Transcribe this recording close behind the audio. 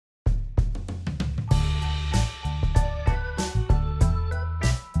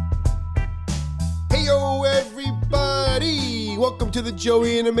welcome to the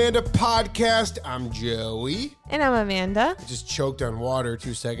Joey and Amanda podcast. I'm Joey. And I'm Amanda. I just choked on water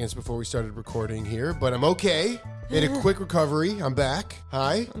 2 seconds before we started recording here, but I'm okay. Made a quick recovery. I'm back.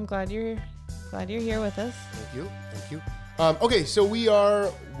 Hi. I'm glad you're here with us. Thank you. Okay, so we are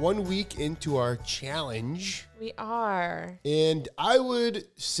 1 week into our challenge. We are. And I would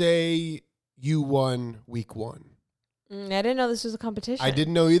say you won week one. I didn't know this was a competition. I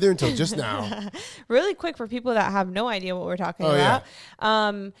didn't know either until just now. Really quick for people that have no idea what we're talking about.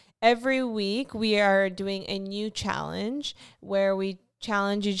 Yeah. Every week we are doing a new challenge where we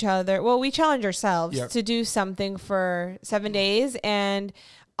challenge each other. Well, we challenge ourselves to do something for 7 days, and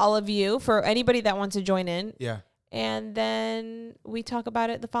all of you, for anybody that wants to join in. Yeah. And then we talk about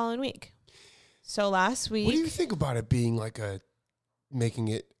it the following week. So last week. What do you think about it being like making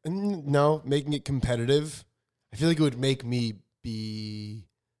it competitive? I feel like it would make me be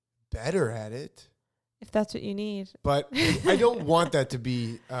better at it. If that's what you need. But I don't want that to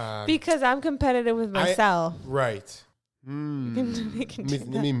be. Because I'm competitive with myself. Right. Let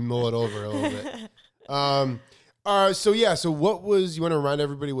me mull it over a little bit. So what was, you want to remind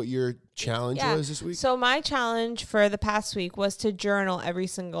everybody what your challenge was this week? So my challenge for the past week was to journal every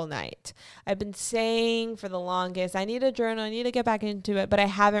single night. I've been saying for the longest, I need a journal, I need to get back into it, but I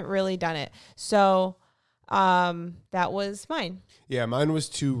haven't really done it. So that was mine. Yeah, mine was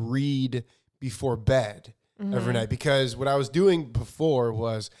to read before bed every night, because what I was doing before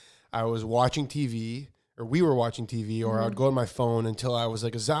was I was watching TV, or we were watching TV, or I would go on my phone until I was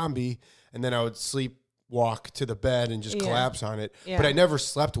like a zombie, and then I would walk to the bed and just collapse on it. Yeah. But I never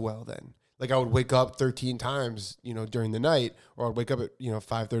slept well then. Like I would wake up 13 times, during the night, or I'd wake up at,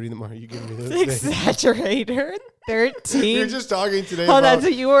 5:30 in the morning. You give me this exaggerator. 13. You're just talking today. Hold on, so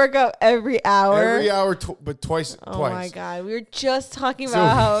you work out every hour? Every hour, but twice. Oh my God. We were just talking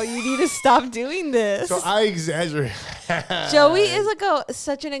about how you need to stop doing this. So I exaggerate. Joey is like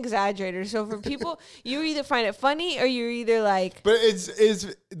such an exaggerator. So for people, you either find it funny or you're either like. But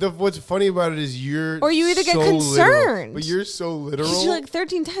what's funny about it is or you either get concerned. Literal, but you're so literal. You're like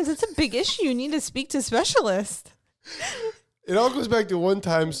 13 times. That's a big issue. You need to speak to a specialist. It all goes back to one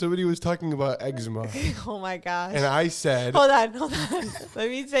time somebody was talking about eczema. Oh my gosh. And I said, Hold on. Let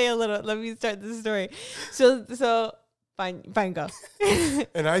me start the story. So fine, go.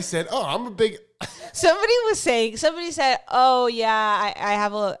 And I said, I'm a big. Somebody said, oh yeah, I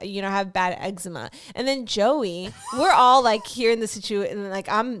have have bad eczema. And then Joey, we're all like here in the situation, and like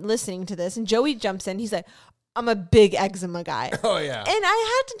I'm listening to this, and Joey jumps in. He's like, I'm a big eczema guy. Oh, yeah. And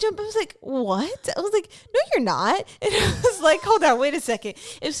I had to jump. I was like, what? I was like, no, you're not. And I was like, hold on, wait a second.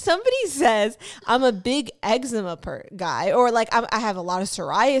 If somebody says I'm a big eczema guy, or like I have a lot of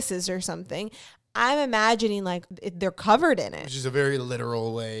psoriasis or something, I'm imagining like they're covered in it. Which is a very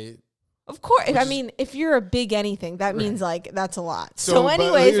literal way. Of course. If you're a big anything, that means like that's a lot. So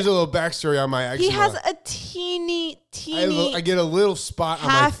anyways. Here's a little backstory on my eczema. He has a teeny. I get a little spot on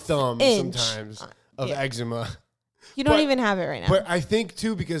my thumb sometimes. Of eczema. You don't even have it right now. But I think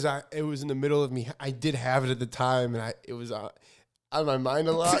too, because it was in the middle of me, I did have it at the time, and it was on my mind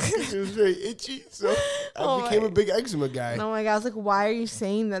a lot. It was very itchy, so I became a big eczema guy. Oh my God, I was like, why are you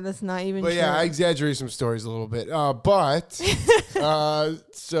saying that? That's not even true. But yeah, I exaggerate some stories a little bit. So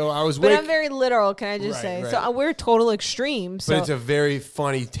I was But I'm very literal, can I just say? Right. So we're total extremes. But it's a very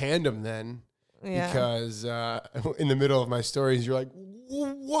funny tandem then. Yeah. Because in the middle of my stories, you're like,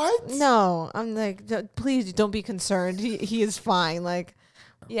 what? No, I'm like, please don't be concerned. He is fine. Like,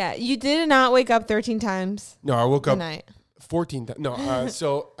 yeah, you did not wake up 13 times. No, I woke up night. 14 times. No,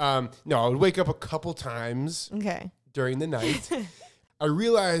 I would wake up a couple times. Okay. During the night. I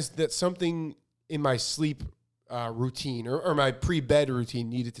realized that something in my sleep routine or my pre-bed routine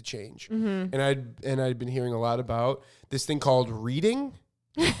needed to change. Mm-hmm. And I'd been hearing a lot about this thing called reading,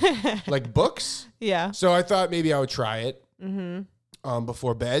 like books. Yeah. So I thought maybe I would try it. Mm-hmm.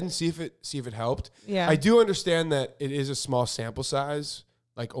 Before bed and see if it helped. Yeah. I do understand that it is a small sample size,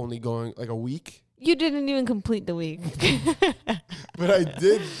 like only going like a week. You didn't even complete the week. But I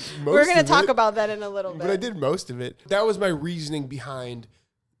did most We're going to talk about that in a little bit. But I did most of it. That was my reasoning behind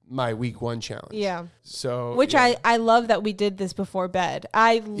my week one challenge. Yeah. So Which I love that we did this before bed.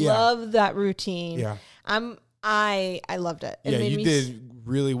 I love that routine. Yeah. I loved it. Yeah, you did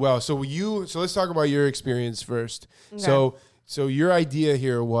really well. So let's talk about your experience first. Okay. So your idea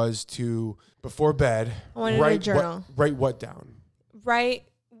here was to, before bed, write a journal. Write what down? Write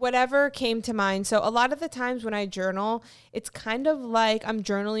whatever came to mind. So a lot of the times when I journal, it's kind of like I'm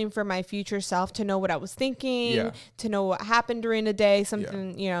journaling for my future self to know what I was thinking, to know what happened during the day,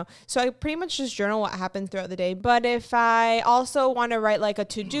 something, you know. So I pretty much just journal what happened throughout the day. But if I also want to write like a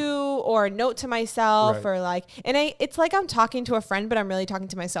to-do or a note to myself or like, and it's like I'm talking to a friend, but I'm really talking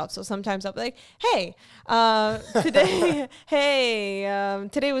to myself. So sometimes I'll be like, hey, today,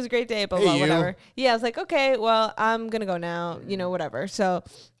 today was a great day, but whatever. Yeah, I was like, okay, well, I'm going to go now, you know, whatever. So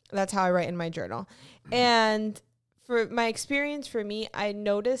that's how I write in my journal. And for my experience, for me, I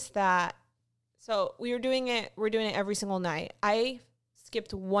noticed that, so we're doing it every single night. I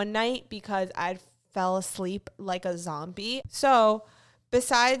skipped one night because I fell asleep like a zombie. So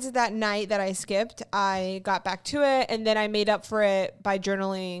besides that night that I skipped, I got back to it, and then I made up for it by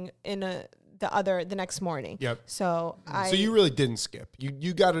journaling the next morning. Yep. So you really didn't skip.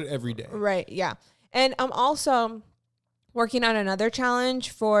 You got it every day. Right. Yeah. And I'm also working on another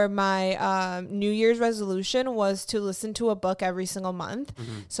challenge for my New Year's resolution was to listen to a book every single month.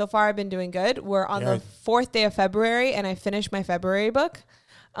 Mm-hmm. So far, I've been doing good. We're on the 4th day of February, and I finished my February book.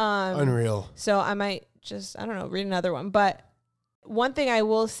 Unreal. So I might just, I don't know, read another one. But one thing I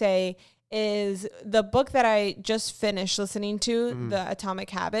will say is the book that I just finished listening to, The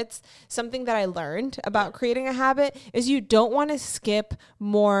Atomic Habits, something that I learned about creating a habit is you don't want to skip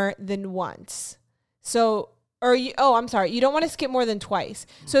more than once. So, you don't want to skip more than twice.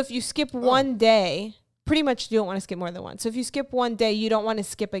 So if you skip one day, pretty much you don't want to skip more than once. So if you skip one day, you don't want to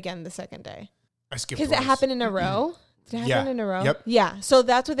skip again the second day. I skipped because it happened in a row. Did it happen in a row? Yep. Yeah. So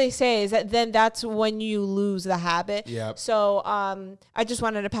that's what they say is that then that's when you lose the habit. Yep. So I just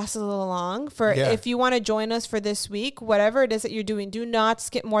wanted to pass it along for if you want to join us for this week, whatever it is that you're doing, do not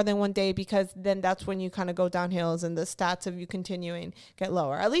skip more than one day because then that's when you kind of go downhills and the stats of you continuing get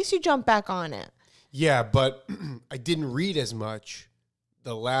lower. At least you jump back on it. Yeah, but I didn't read as much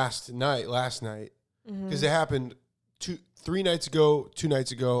last night because it happened 3 nights ago, 2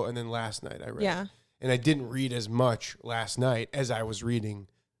 nights ago, and then last night I read. Yeah. And I didn't read as much last night as I was reading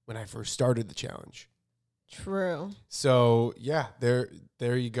when I first started the challenge. True. So yeah, there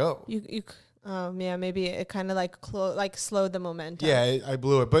you go. Maybe it kind of like slowed the momentum. Yeah, I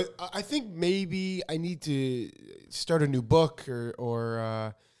blew it, but I think maybe I need to start a new book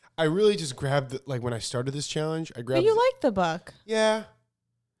or I really just grabbed when I started this challenge. But you like the book. Yeah.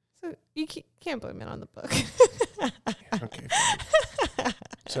 So you can't blame it on the book. Okay.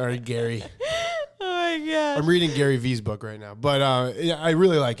 Sorry, Gary. Oh my God. I'm reading Gary V's book right now, but I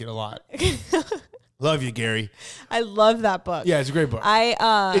really like it a lot. Love you, Gary. I love that book. Yeah, it's a great book.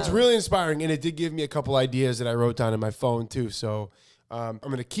 It's really inspiring, and it did give me a couple ideas that I wrote down in my phone too. So I'm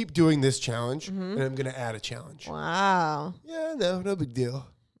going to keep doing this challenge, and I'm going to add a challenge. Wow. Yeah, no big deal.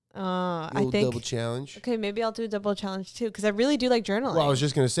 I think double challenge. Okay, maybe I'll do a double challenge too because I really do like journaling. Well, I was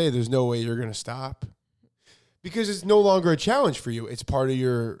just going to say, there's no way you're going to stop because it's no longer a challenge for you. It's part of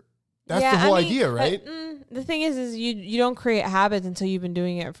your. That's the whole idea, right? The thing is you don't create habits until you've been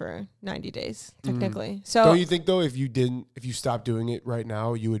doing it for 90 days, technically. So don't you think though, if you stopped doing it right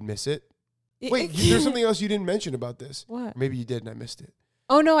now, you would miss it? Wait, there's something else you didn't mention about this. What? Maybe you did and I missed it.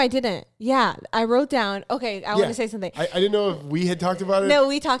 Oh, no, I didn't. Yeah, I wrote down. Okay, I want to say something. I didn't know if we had talked about it. No,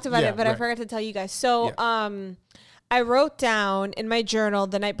 we talked about it, but I forgot to tell you guys. So I wrote down in my journal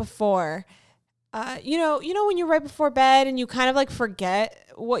the night before, you know when you're right before bed and you kind of like forget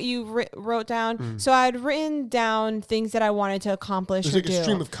what you wrote down. So I had written down things that I wanted to accomplish or do. A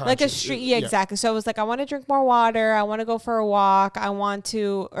stream of consciousness. Like a stream, yeah, exactly. So I was like, I want to drink more water. I want to go for a walk. I want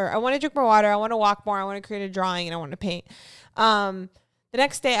to drink more water. I want to walk more. I want to create a drawing and I want to paint. The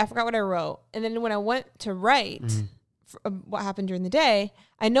next day, I forgot what I wrote. And then when I went to write what happened during the day,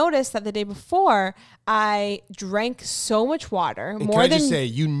 I noticed that the day before, I drank so much water. And can I just say,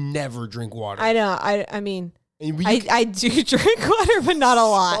 you never drink water. I know. I mean, I do drink water, but not a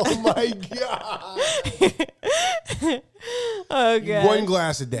lot. Oh, my God. Okay. 1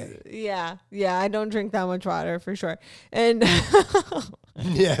 glass a day. Yeah. I don't drink that much water for sure. And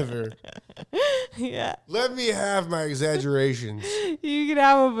never. Yeah. Let me have my exaggerations. You can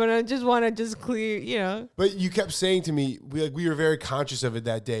have it, but I just want to clear, But you kept saying to me, we were very conscious of it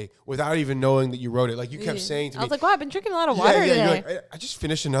that day without even knowing that you wrote it. Like you kept saying to me. I was like, wow, I've been drinking a lot of water today. You're like, I just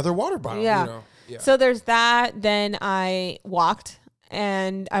finished another water bottle. Yeah. So there's that. Then I walked.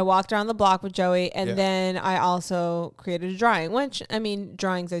 And I walked around the block with Joey, and then I also created a drawing, which, I mean,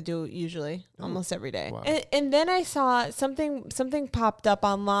 drawings I do usually almost every day. Wow. And then I saw something popped up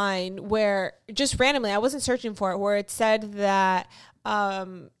online where, just randomly, I wasn't searching for it, where it said that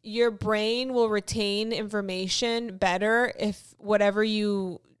your brain will retain information better if whatever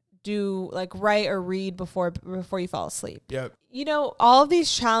you do like write or read before you fall asleep. Yep. You know, all of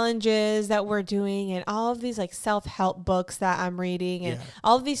these challenges that we're doing and all of these like self-help books that I'm reading and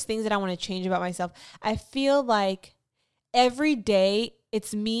all of these things that I want to change about myself. I feel like every day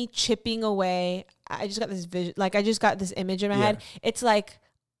it's me chipping away. I just got this vision, like I just got this image in my head. It's like,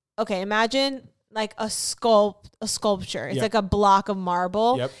 okay, imagine like a sculpture. It's like a block of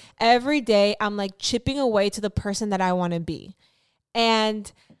marble. Yep. Every day I'm like chipping away to the person that I want to be.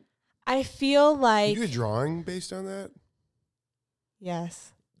 And I feel like... Can you do a drawing based on that?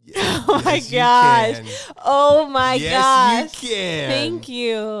 Yes. Yeah. Oh my gosh. Oh my gosh. Yes, you can. Thank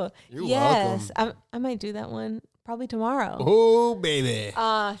you. You're welcome. I might do that one probably tomorrow. Oh, baby.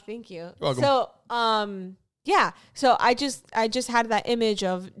 Thank you. You're welcome. So, yeah. So I just had that image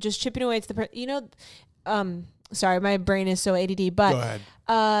of just chipping away to the sorry, my brain is so ADD, but go ahead.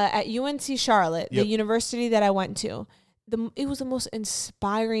 At UNC Charlotte, the university that I went to, it was the most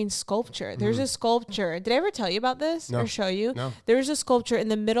inspiring sculpture. There's a sculpture. Did I ever tell you about this or show you? No. There's a sculpture in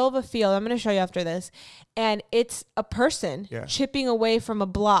the middle of a field. I'm going to show you after this. And it's a person chipping away from a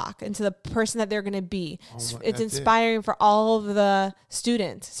block into the person that they're going to be. It's inspiring for all of the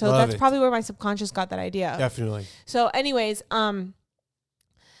students. So that's probably where my subconscious got that idea. Definitely. So anyways,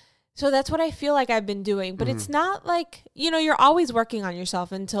 so that's what I feel like I've been doing, but it's not like, you're always working on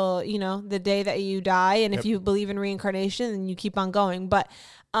yourself until, the day that you die. And if you believe in reincarnation, then you keep on going. But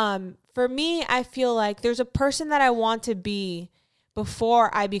for me, I feel like there's a person that I want to be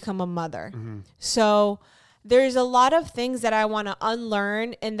before I become a mother. So there's a lot of things that I want to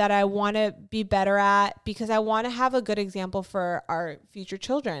unlearn and that I want to be better at because I want to have a good example for our future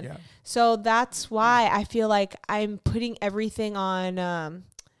children. Yeah. So that's why I feel like I'm putting everything on...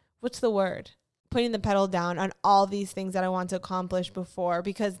 what's the word? Putting the pedal down on all these things that I want to accomplish before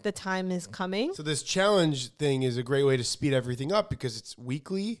because the time is coming. So this challenge thing is a great way to speed everything up because it's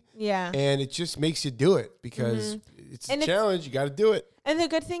weekly. Yeah. And it just makes you do it because it's a challenge. You got to do it. And the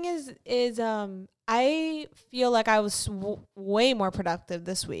good thing is I feel like I was way more productive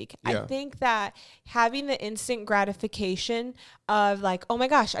this week. Yeah. I think that having the instant gratification of like, oh my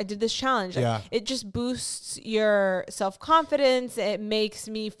gosh, I did this challenge. Like, it just boosts your self-confidence. It makes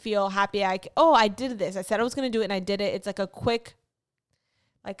me feel happy. I did this. I said I was going to do it and I did it. It's like a quick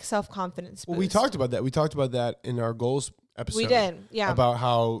like self-confidence boost. Well, we talked about that. We talked about that in our goals episode. We did. Yeah. About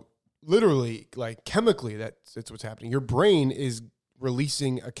how literally like chemically that's what's happening. Your brain is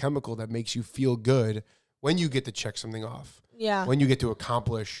releasing a chemical that makes you feel good when you get to check something off. Yeah. When you get to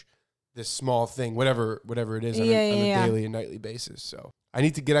accomplish this small thing, whatever it is on a daily and nightly basis. So I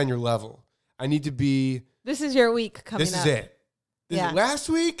need to get on your level. I need to be... This is your week coming up. This is it. Last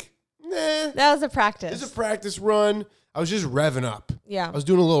week? Nah. That was a practice. This is a practice run. I was just revving up. Yeah. I was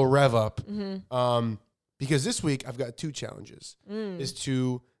doing a little rev up. Because this week I've got 2 challenges. Is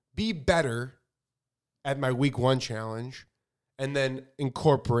to be better at my week 1 challenge and then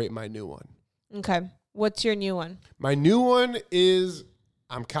incorporate my new one. Okay. What's your new one? My new one is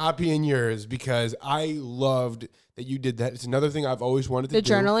I'm copying yours because I loved that you did that. It's another thing I've always wanted to do.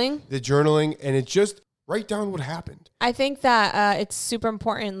 The journaling. And it's just write down what happened. I think that it's super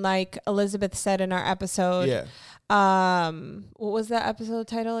important, like Elizabeth said in our episode. Yeah. What was that episode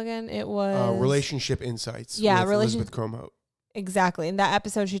title again? It was... Relationship Insights. Yeah. With Elizabeth Cromote. Exactly. In that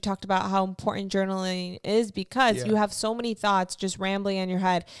episode, she talked about how important journaling is because you have so many thoughts just rambling in your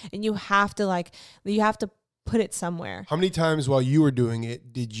head and you have to put it somewhere. How many times while you were doing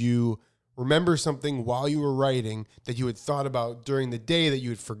it, did you remember something while you were writing that you had thought about during the day that you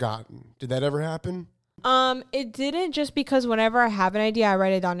had forgotten? Did that ever happen? It didn't, just because whenever I have an idea, I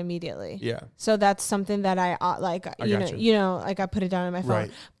write it down immediately. Yeah. So that's something that I put it down on my phone.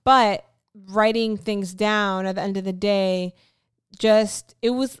 Right. But writing things down at the end of the day,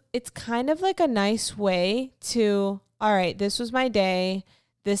 it's kind of like a nice way to, all right, this was my day,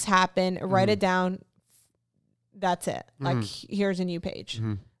 this happened, write it down, that's it. Like, here's a new page.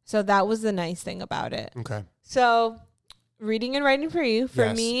 So that was the nice thing about it. Okay. So reading and writing for you.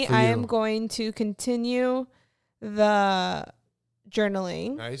 For me, I am going to continue the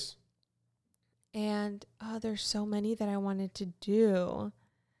journaling. Nice. And there's so many that I wanted to do.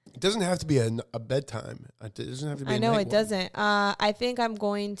 It doesn't have to be a bedtime. It doesn't have to be. I know it doesn't. I think I'm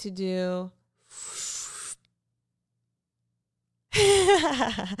going to do.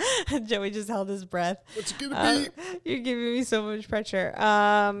 Joey just held his breath. What's it gonna be? You're giving me so much pressure.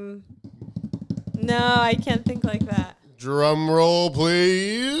 No, I can't think like that. Drum roll,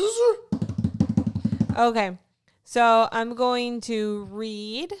 please. Okay. So I'm going to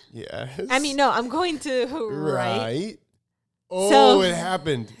read. Yes. I'm going to write. Oh, so, it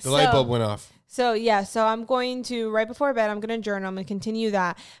happened. The light bulb went off. So I'm going to, right before bed, I'm going to journal. I'm going to continue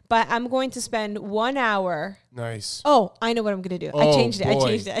that. But I'm going to spend 1 hour. Nice. Oh, I know what I'm going to do. I changed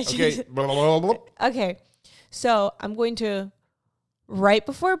it. Okay. So I'm going to, right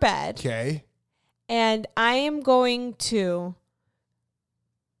before bed. Okay. And I am going to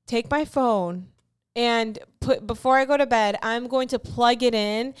take my phone and before I go to bed, I'm going to plug it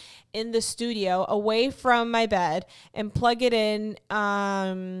in the studio away from my bed and plug it in.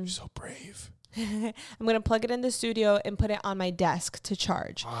 You're so brave. I'm going to plug it in the studio and put it on my desk to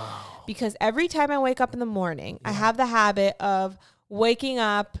charge. Wow. Because every time I wake up in the morning, I have the habit of waking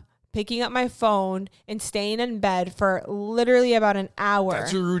up, picking up my phone, and staying in bed for literally about an hour.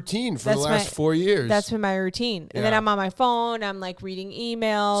 That's your routine for the last 4 years. That's been my routine. And then I'm on my phone. I'm like reading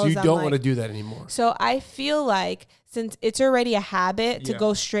emails. So you don't want to do that anymore. So I feel like since it's already a habit to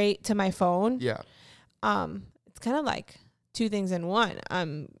go straight to my phone, it's kind of like two things in one.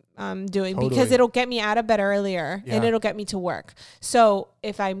 I'm doing because it'll get me out of bed earlier and it'll get me to work. So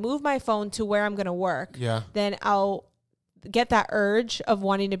if I move my phone to where I'm going to work, then I'll get that urge of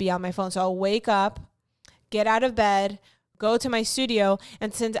wanting to be on my phone. So I'll wake up, get out of bed, go to my studio,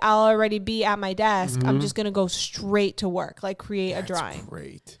 and since I'll already be at my desk, I'm just going to go straight to work, like create a drawing.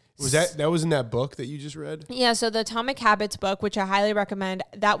 Great. That was in that book that you just read? Yeah, so the Atomic Habits book, which I highly recommend,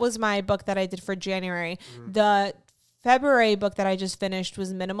 that was my book that I did for January. The February book that I just finished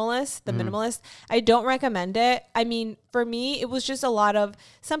was Minimalist, The Minimalist. I don't recommend it. I mean, for me, it was just a lot of,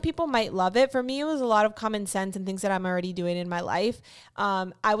 some people might love it. For me, it was a lot of common sense and things that I'm already doing in my life.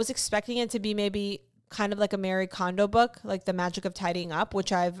 I was expecting it to be maybe kind of like a Marie Kondo book, like The Magic of Tidying Up,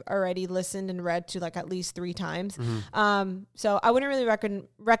 which I've already listened and read to like at least 3 times. So I wouldn't really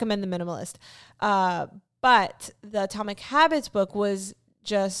recommend The Minimalist. But the Atomic Habits book was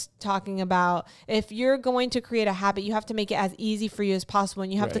just talking about if you're going to create a habit, you have to make it as easy for you as possible,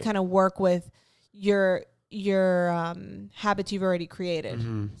 and you have to kind of work with your habits you've already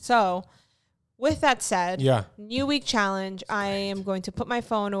created. So with that said, new week challenge, I am going to put my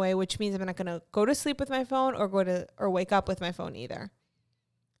phone away, which means I'm not going to go to sleep with my phone or wake up with my phone either,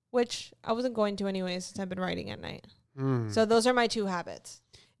 which I wasn't going to anyways since I've been writing at night. So those are my 2 habits.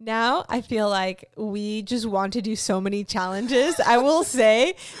 Now I feel like we just want to do so many challenges. I will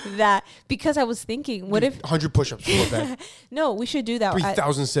say that because I was thinking, what if 100 push-ups before bed? No, we should do that.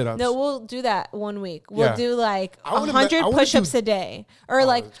 3,000 sit-ups. No, we'll do that one week. We'll do like 100 push-ups a day, or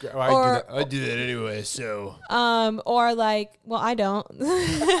like, I do that anyway. So, or like, well, I don't.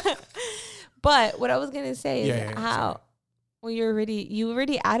 But what I was gonna say is how. Well, you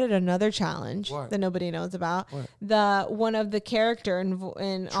already added another challenge that nobody knows about. What? The one of the character in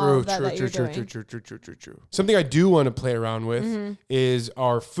all of that you're doing. True. Something I do want to play around with is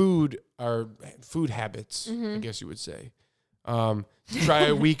our food habits, I guess you would say. Try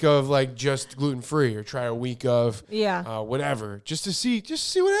a week of like just gluten-free, or try a week of whatever, just to see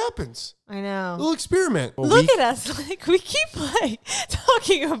what happens. I know. A little experiment. Look at us. Like we keep like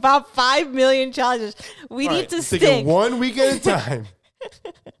talking about 5 million challenges. We need to stick. Take it 1 week at a time.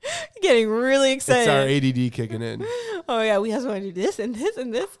 Getting really excited. It's our ADD kicking in. Oh yeah, we also want to do this and this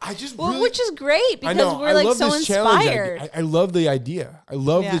and this. Which is great because we're like so inspired. I love the idea. I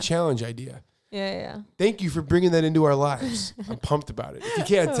love the challenge idea. Yeah. Thank you for bringing that into our lives. I'm pumped about it. If you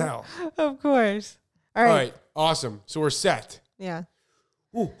can't tell. Of course. All right. Awesome. So we're set. Yeah.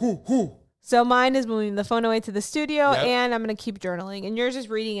 So mine is moving the phone away to the studio, and I'm going to keep journaling. And yours is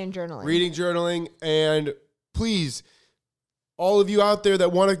reading and journaling. Reading, journaling, and please, all of you out there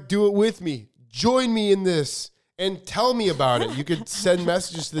that want to do it with me, join me in this and tell me about it. You could send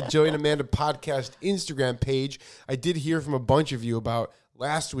messages to the Joey and Amanda podcast Instagram page. I did hear from a bunch of you about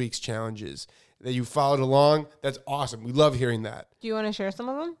last week's challenges that you followed along. That's awesome. We love hearing that. Do you want to share some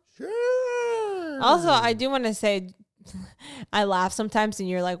of them? Sure. Also, I do want to say, I laugh sometimes and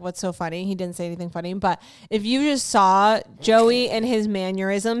you're like, what's so funny? He didn't say anything funny. But if you just saw Joey and his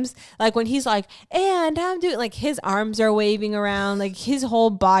mannerisms, like when he's like, and I'm doing, like his arms are waving around, like his whole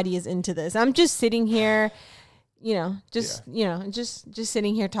body is into this. I'm just sitting here, just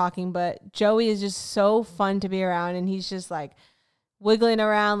sitting here talking. But Joey is just so fun to be around, and he's just like wiggling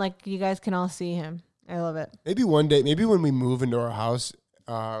around, like you guys can all see him. I love it. Maybe one day, maybe when we move into our house,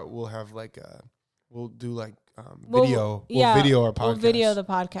 we'll have like we'll do like video. We'll video our podcast. We'll video the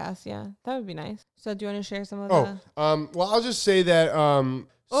podcast. Yeah, that would be nice. So do you want to share some of the? Well, I'll just say that.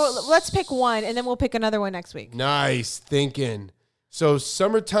 Well, let's pick one, and then we'll pick another one next week. Nice thinking. So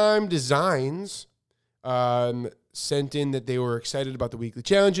Summertime Designs sent in that they were excited about the weekly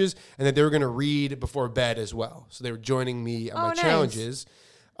challenges and that they were going to read before bed as well. So they were joining me on my challenges.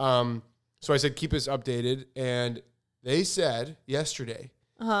 So I said, keep us updated. And they said yesterday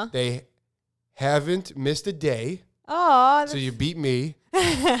they haven't missed a day. Oh, so you beat me.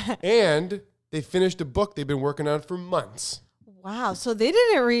 And they finished a book they've been working on for months. Wow. So they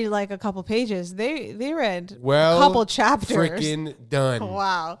didn't read like a couple pages. They read a couple chapters. Freaking done.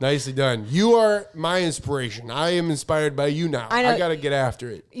 Wow. Nicely done. You are my inspiration. I am inspired by you now. I got to get after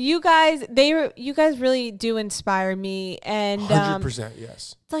it. You guys really do inspire me. And 100%,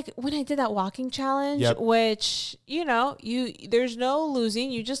 yes. Like when I did that walking challenge, which, there's no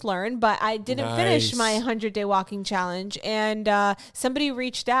losing, you just learn, but I didn't finish my 100-day walking challenge. And somebody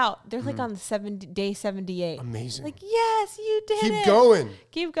reached out. They're like on day 78. Amazing. Like, yes, you did it.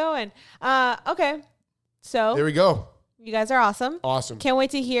 Keep going. Okay. So there we go. You guys are awesome. Awesome. Can't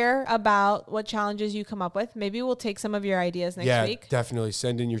wait to hear about what challenges you come up with. Maybe we'll take some of your ideas next week. Yeah, definitely.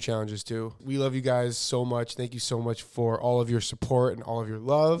 Send in your challenges too. We love you guys so much. Thank you so much for all of your support and all of your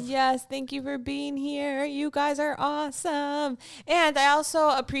love. Yes, thank you for being here. You guys are awesome. And I also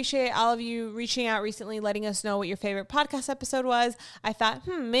appreciate all of you reaching out recently, letting us know what your favorite podcast episode was. I thought,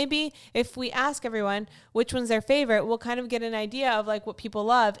 maybe if we ask everyone which one's their favorite, we'll kind of get an idea of like what people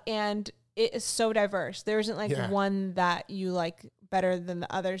love. And it is so diverse. There isn't like one that you like better than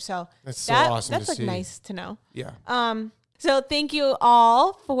the other. So that's so awesome. That's to like see. Nice to know. Yeah. So thank you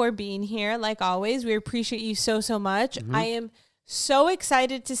all for being here. Like always, we appreciate you so much. Mm-hmm. I am so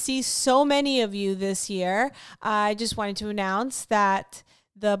excited to see so many of you this year. I just wanted to announce that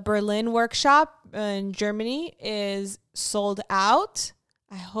the Berlin workshop in Germany is sold out.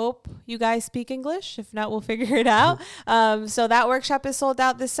 I hope you guys speak English. If not, we'll figure it out. So that workshop is sold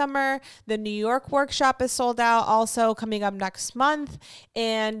out this summer. The New York workshop is sold out also coming up next month.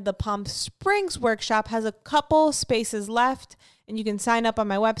 And the Palm Springs workshop has a couple spaces left, and you can sign up on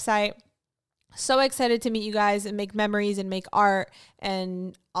my website. So excited to meet you guys and make memories and make art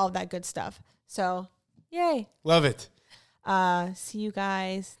and all that good stuff. So, yay. Love it. See you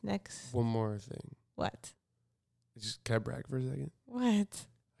guys next. One more thing. What? Can I brag for a second? What?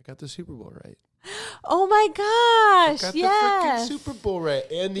 I got the Super Bowl right. Oh my gosh. I got the freaking Super Bowl right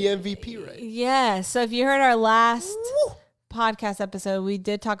and the MVP right. Yeah. So if you heard our last podcast episode, we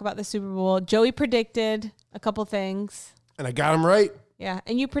did talk about the Super Bowl. Joey predicted a couple things. And I got them right. Yeah.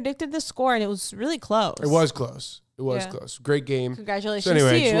 And you predicted the score, and it was really close. It was close. Close. Great game. Congratulations to you. So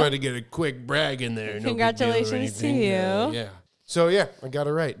anyway, I just wanted to get a quick brag in there. Congratulations to you. Yeah. So yeah, I got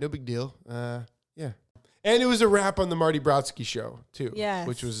it right. No big deal. Yeah. And it was a wrap on the Marty Brodsky show, too. Yes.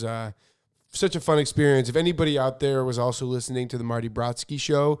 Which was such a fun experience. If anybody out there was also listening to the Marty Brodsky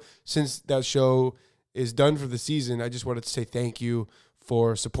show, since that show is done for the season, I just wanted to say thank you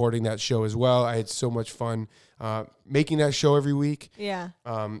for supporting that show as well. I had so much fun making that show every week. Yeah.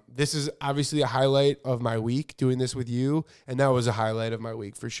 This is obviously a highlight of my week, doing this with you. And that was a highlight of my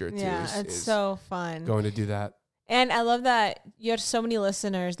week for sure, too. Yeah, it's so fun. Going to do that. And I love that you have so many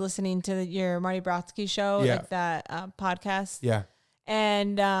listeners listening to your Marty Brodsky show, like that podcast. Yeah.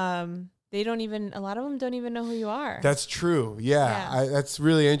 And they don't even, a lot of them don't even know who you are. That's true. Yeah. That's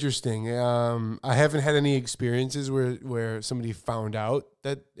really interesting. I haven't had any experiences where somebody found out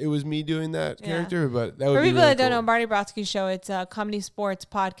that it was me doing that character, but that would be for people really that don't know, Marty Brodsky show, it's a comedy sports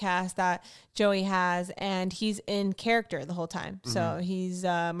podcast that Joey has, and he's in character the whole time. Mm-hmm. So he's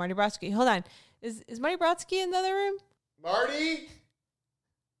Marty Brodsky. Hold on. Is Marty Brodsky in the other room? Marty?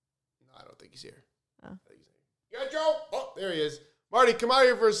 No, I don't think he's here. Oh. Yeah, Joe? Oh, there he is. Marty, come out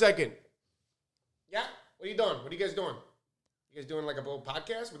here for a second. Yeah? What are you doing? What are you guys doing? You guys doing like a little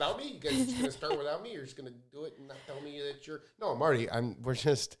podcast without me? You guys just going to start without me? You're just going to do it and not tell me that you're... No, Marty, we're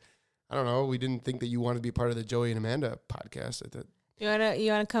just... I don't know. We didn't think that you wanted to be part of the Joey and Amanda podcast. I thought...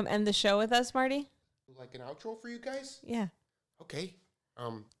 You wanna come end the show with us, Marty? Like an outro for you guys? Yeah. Okay.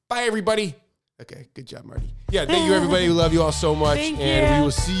 Bye, everybody. Okay, good job, Marty. Yeah, thank you, everybody. We love you all so much. Thank and you. We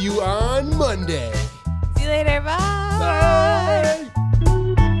will see you on Monday. See you later. Bye. Bye.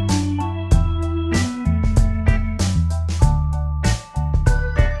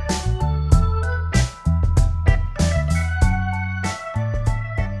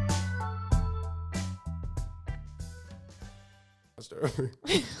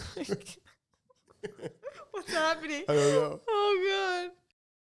 What's happening? I don't know.